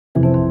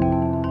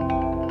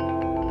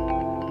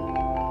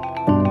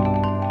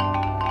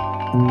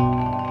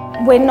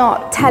We're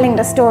not telling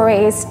the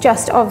stories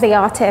just of the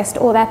artist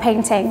or their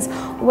paintings.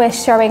 We're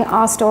showing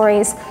our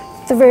stories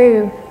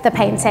through the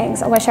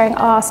paintings, and we're showing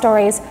our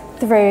stories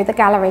through the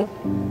gallery.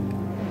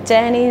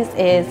 Journeys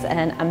is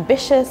an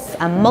ambitious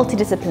and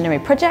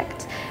multidisciplinary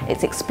project.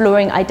 It's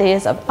exploring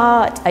ideas of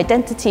art,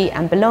 identity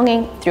and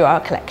belonging through our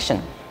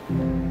collection.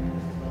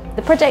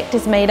 The project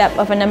is made up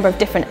of a number of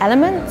different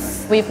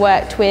elements. We've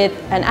worked with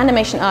an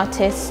animation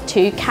artist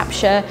to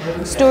capture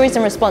stories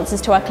and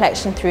responses to our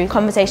collection through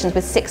conversations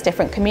with 6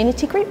 different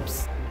community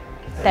groups.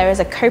 There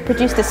is a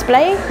co-produced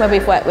display where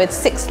we've worked with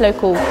 6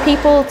 local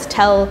people to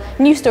tell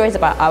new stories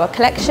about our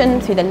collection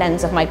through the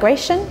lens of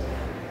migration.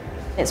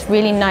 It's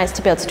really nice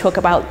to be able to talk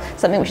about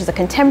something which is a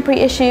contemporary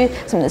issue,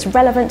 something that's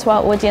relevant to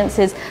our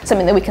audiences,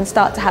 something that we can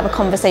start to have a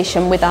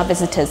conversation with our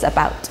visitors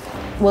about.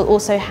 We'll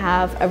also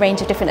have a range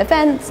of different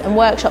events and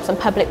workshops and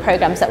public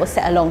programmes that will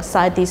sit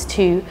alongside these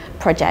 2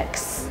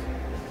 projects.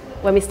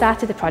 When we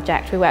started the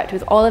project, we worked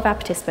with all of our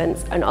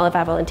participants and all of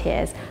our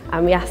volunteers,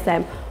 and we asked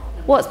them,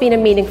 what's been a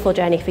meaningful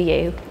journey for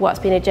you? What's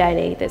been a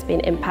journey that's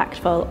been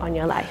impactful on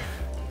your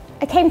life?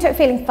 I came to it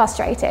feeling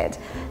frustrated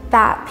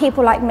that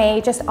people like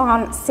me just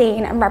aren't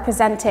seen and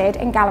represented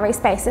in gallery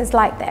spaces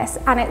like this.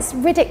 And it's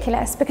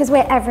ridiculous because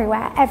we're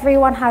everywhere.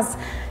 Everyone has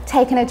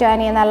taken a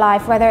journey in their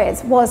life, whether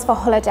it was for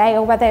holiday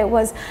or whether it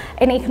was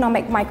in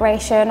economic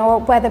migration or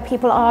whether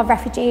people are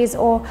refugees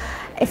or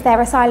if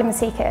they're asylum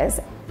seekers.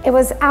 It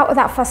was out of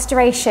that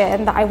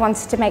frustration that I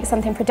wanted to make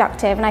something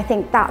productive, and I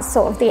think that's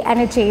sort of the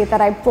energy that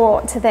I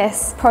brought to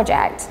this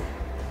project.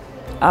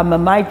 I'm a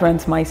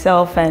migrant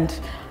myself, and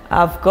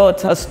I've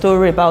got a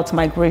story about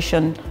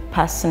migration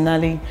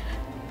personally,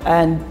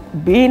 and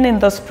being in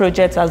this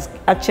project has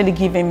actually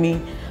given me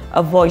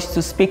a voice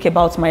to speak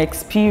about my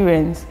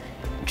experience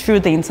through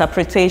the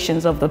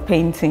interpretations of the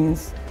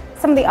paintings.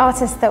 Some of the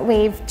artists that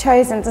we've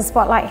chosen to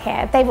spotlight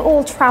here, they've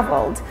all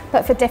travelled,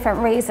 but for different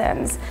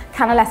reasons.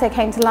 Canaletto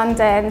came to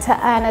London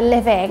to earn a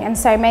living, and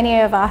so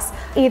many of us,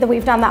 either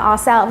we've done that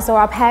ourselves or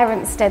our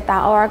parents did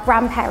that or our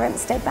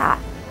grandparents did that.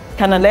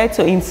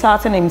 Canaletto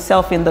inserting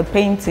himself in the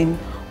painting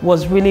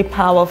was really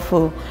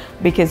powerful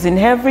because in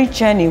every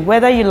journey,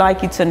 whether you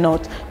like it or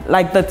not,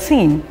 like the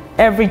theme,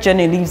 every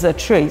journey leaves a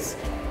trace.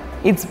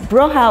 It's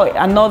brought out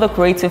another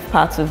creative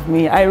part of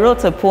me. I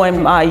wrote a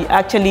poem, I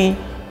actually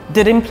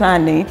didn't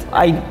plan it.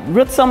 I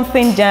wrote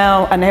something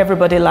down and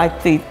everybody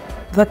liked it.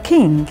 The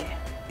king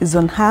is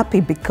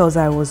unhappy because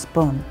I was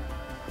born.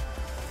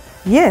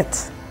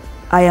 Yet,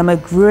 I am a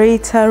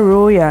greater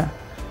royal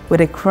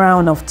with a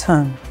crown of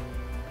thorn.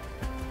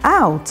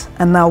 Out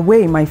and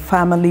away my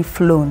family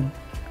flown.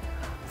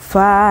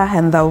 Far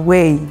and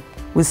away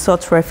we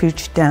sought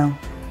refuge down.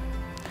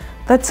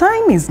 The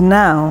time is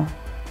now,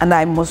 and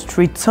I must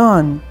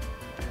return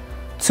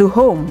to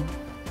home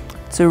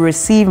to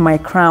receive my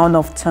crown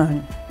of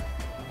thorn.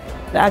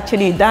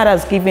 Actually, that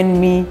has given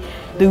me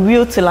the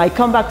will to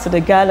come back to the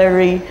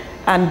gallery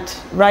and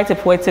write a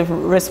poetic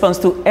response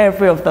to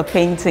every of the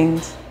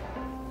paintings.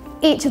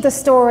 Each of the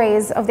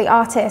stories of the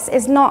artist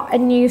is not a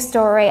new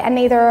story, and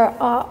neither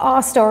are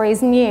our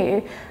stories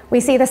new. We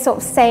see the sort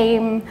of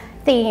same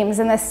themes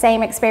and the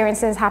same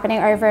experiences happening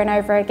over and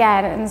over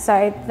again, and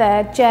so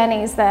the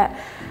journeys that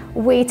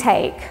we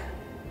take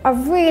are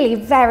really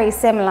very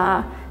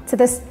similar to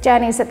the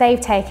journeys that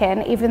they've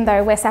taken, even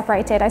though we're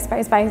separated, I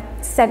suppose, by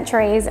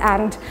centuries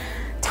and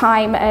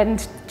time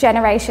and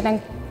generation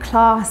and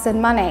class and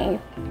money.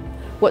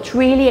 What's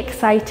really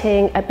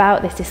exciting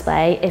about this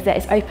display is that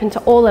it's open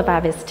to all of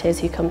our visitors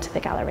who come to the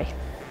gallery.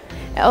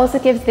 It also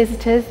gives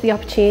visitors the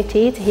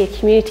opportunity to hear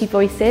community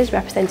voices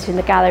represented in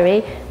the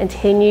gallery and to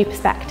hear new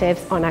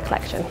perspectives on our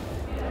collection.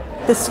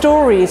 The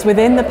stories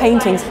within the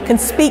paintings can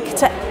speak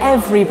to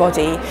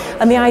everybody,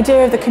 and the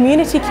idea of the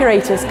community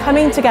curators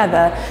coming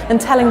together and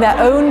telling their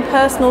own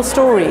personal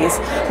stories,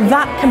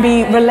 that can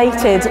be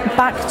related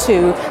back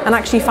to and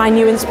actually find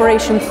new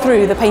inspiration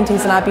through the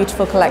paintings in our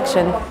beautiful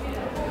collection.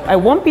 I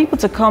want people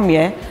to come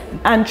here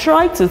and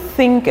try to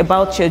think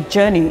about your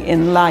journey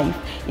in life.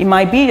 It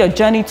might be your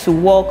journey to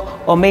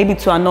work or maybe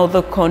to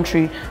another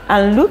country,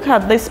 and look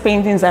at these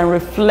paintings and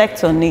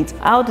reflect on it.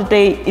 How do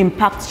they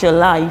impact your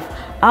life?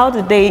 How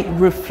do they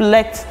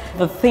reflect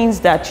the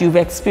things that you've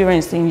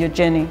experienced in your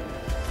journey?